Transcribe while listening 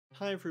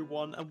Hi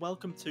everyone and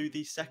welcome to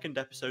the second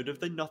episode of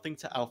the Nothing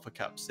to Alpha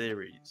Cap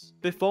series.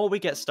 Before we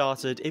get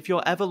started, if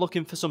you're ever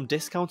looking for some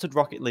discounted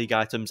Rocket League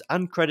items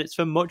and credits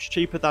for much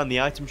cheaper than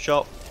the item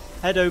shop,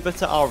 head over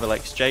to RL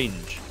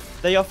Exchange.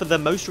 They offer the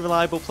most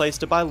reliable place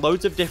to buy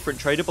loads of different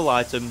tradable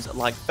items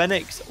like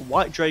Phoenix,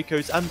 White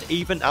Dracos and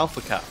even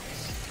Alpha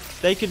Caps.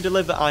 They can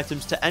deliver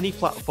items to any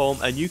platform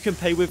and you can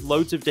pay with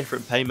loads of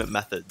different payment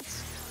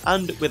methods.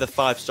 And with a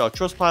 5-star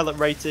Trustpilot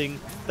rating,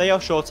 they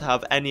are sure to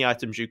have any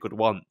items you could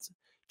want.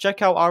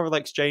 Check out RL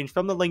Exchange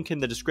from the link in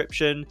the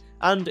description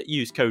and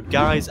use code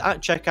GUYS at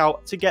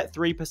checkout to get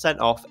 3%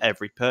 off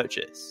every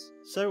purchase.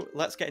 So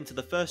let's get into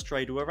the first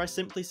trade where I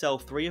simply sell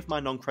 3 of my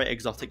non-crate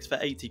exotics for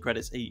 80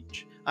 credits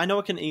each. I know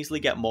I can easily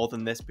get more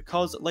than this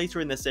because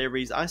later in the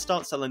series I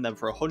start selling them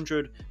for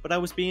 100, but I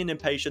was being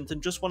impatient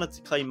and just wanted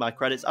to claim my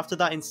credits after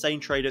that insane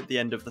trade at the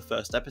end of the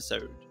first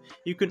episode.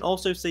 You can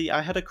also see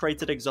I had a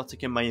crated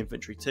exotic in my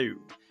inventory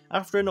too.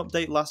 After an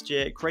update last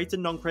year, crate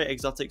and non-crate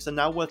exotics are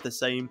now worth the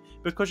same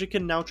because you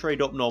can now trade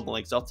up normal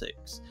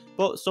exotics.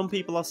 But some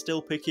people are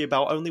still picky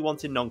about only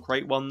wanting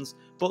non-crate ones,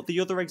 but the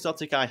other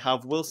exotic I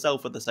have will sell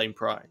for the same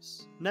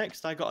price.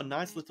 Next, I got a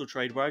nice little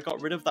trade where I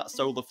got rid of that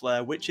solar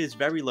flare, which is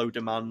very low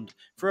demand,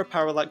 for a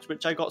parallax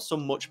which I got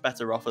some much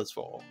better offers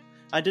for.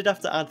 I did have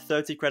to add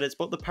 30 credits,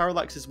 but the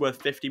parallax is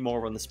worth 50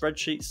 more on the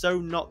spreadsheet, so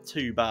not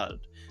too bad.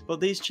 But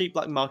these cheap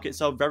black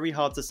markets are very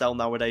hard to sell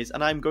nowadays,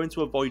 and I'm going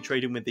to avoid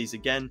trading with these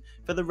again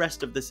for the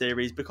rest of the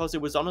series because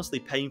it was honestly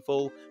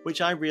painful, which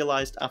I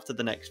realised after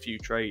the next few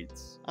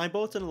trades. I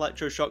bought an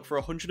electroshock for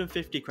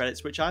 150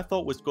 credits, which I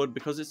thought was good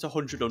because it's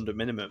 100 under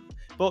minimum.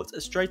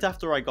 But straight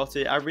after I got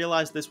it, I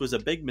realised this was a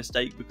big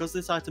mistake because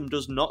this item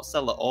does not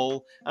sell at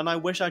all, and I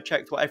wish I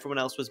checked what everyone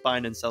else was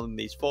buying and selling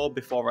these for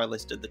before I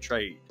listed the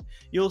trade.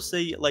 You'll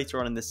see later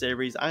on in the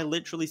series, I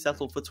literally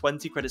settled for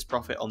 20 credits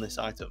profit on this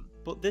item.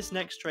 But this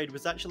next trade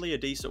was actually a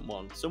decent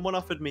one. Someone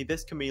offered me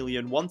this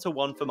chameleon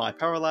 1-to-1 for my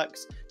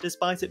parallax,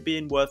 despite it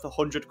being worth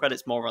 100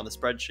 credits more on the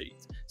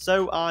spreadsheet.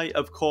 So I,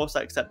 of course,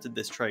 accepted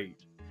this trade.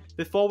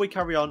 Before we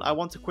carry on, I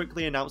want to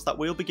quickly announce that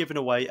we'll be giving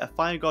away a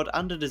Fire God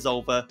and a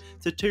Dissolver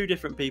to 2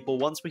 different people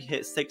once we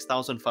hit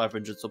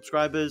 6,500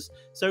 subscribers,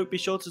 so be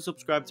sure to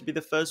subscribe to be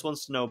the first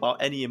ones to know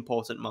about any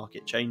important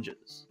market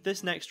changes.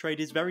 This next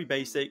trade is very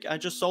basic. I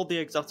just sold the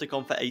exotic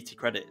on for 80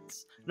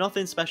 credits.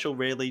 Nothing special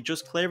really,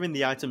 just clearing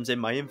the items in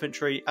my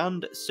inventory,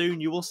 and soon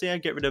you will see I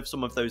get rid of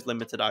some of those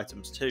limited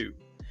items too.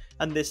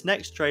 And this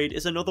next trade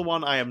is another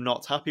one I am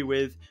not happy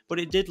with, but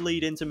it did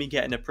lead into me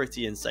getting a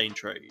pretty insane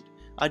trade.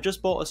 I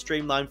just bought a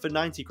Streamline for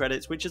 90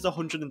 credits, which is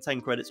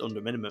 110 credits under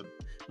minimum.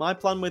 My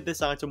plan with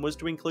this item was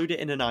to include it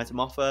in an item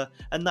offer,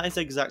 and that is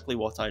exactly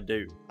what I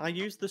do. I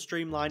used the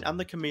Streamline and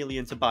the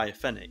Chameleon to buy a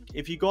Fennec.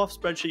 If you go off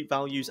spreadsheet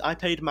values, I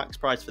paid max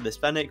price for this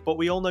Fennec, but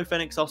we all know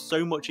Fennecs are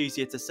so much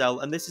easier to sell,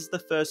 and this is the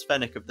first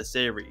Fennec of the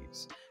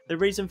series. The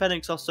reason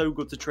Fennecs are so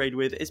good to trade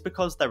with is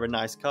because they're a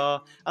nice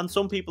car, and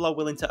some people are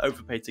willing to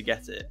overpay to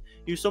get it.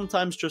 You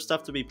sometimes just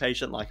have to be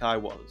patient like I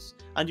was,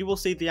 and you will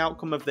see the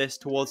outcome of this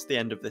towards the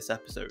end of this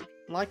episode.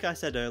 Like I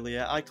said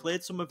earlier, I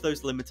cleared some of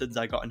those limiteds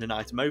I got in an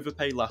item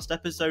overpay last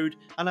episode,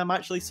 and I'm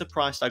actually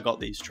surprised I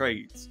got these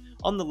trades.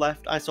 On the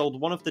left, I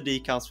sold one of the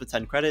decals for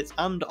 10 credits,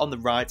 and on the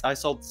right, I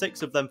sold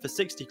 6 of them for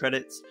 60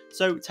 credits,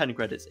 so 10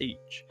 credits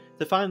each.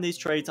 To find these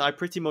trades, I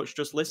pretty much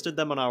just listed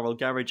them on RL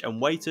Garage and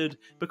waited,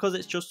 because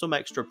it's just some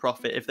extra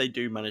profit if they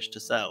do manage to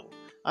sell.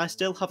 I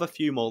still have a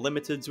few more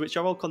limiteds which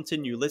I will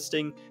continue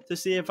listing to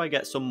see if I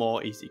get some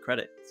more easy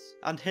credits.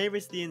 And here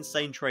is the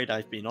insane trade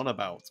I've been on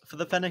about. For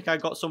the Fennec I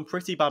got some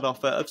pretty bad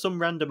offer of some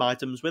random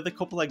items with a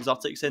couple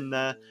exotics in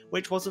there,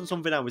 which wasn't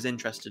something I was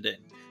interested in.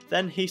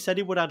 Then he said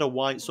he would add a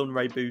white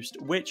Sunray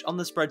boost, which on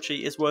the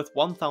spreadsheet is worth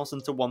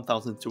 1,000 to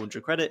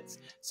 1,200 credits,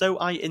 so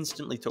I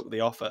instantly took the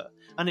offer.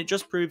 And it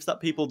just proves that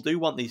people do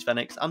want these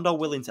Fennecs and are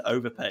willing to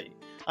overpay.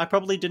 I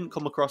probably didn't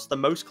come across the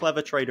most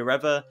clever trader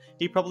ever,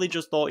 he probably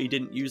just thought he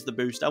didn't use the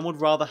boost and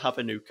would rather have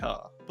a new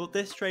car. But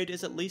this trade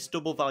is at least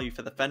double value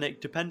for the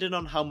Fennec depending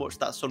on how much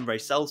that Sunray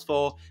sells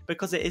for,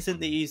 because it isn't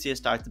the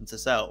easiest item to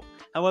sell.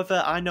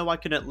 However, I know I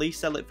can at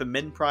least sell it for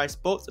min price,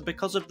 but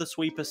because of the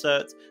sweeper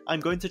cert, I'm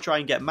going to try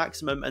and get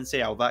maximum and see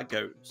how that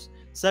goes.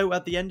 So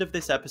at the end of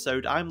this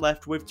episode, I'm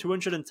left with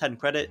 210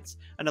 credits,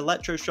 an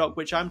electroshock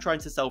which I'm trying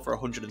to sell for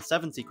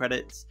 170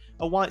 credits,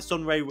 a white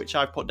Sunray which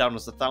I've put down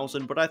as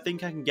 1,000 but I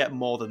think I can get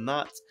more than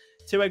that,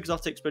 2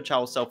 exotics which I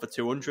will sell for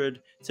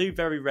 200, 2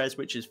 very rares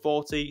which is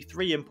 40,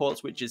 3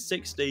 imports which is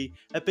 60,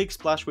 a big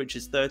splash which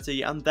is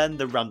 30, and then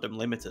the random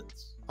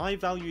limiteds. I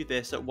value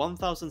this at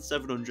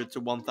 1,700 to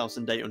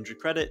 1,800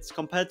 credits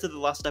compared to the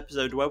last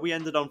episode where we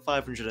ended on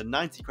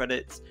 590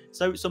 credits,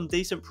 so some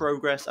decent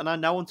progress, and I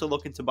now want to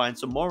look into buying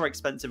some more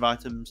expensive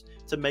items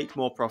to make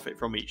more profit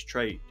from each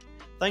trade.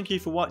 Thank you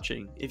for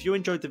watching. If you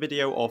enjoyed the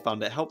video or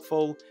found it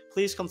helpful,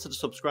 please consider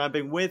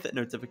subscribing with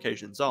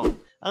notifications on.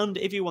 And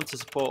if you want to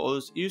support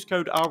us, use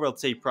code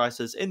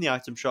RLTPrices in the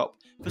item shop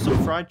for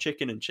some fried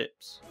chicken and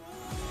chips.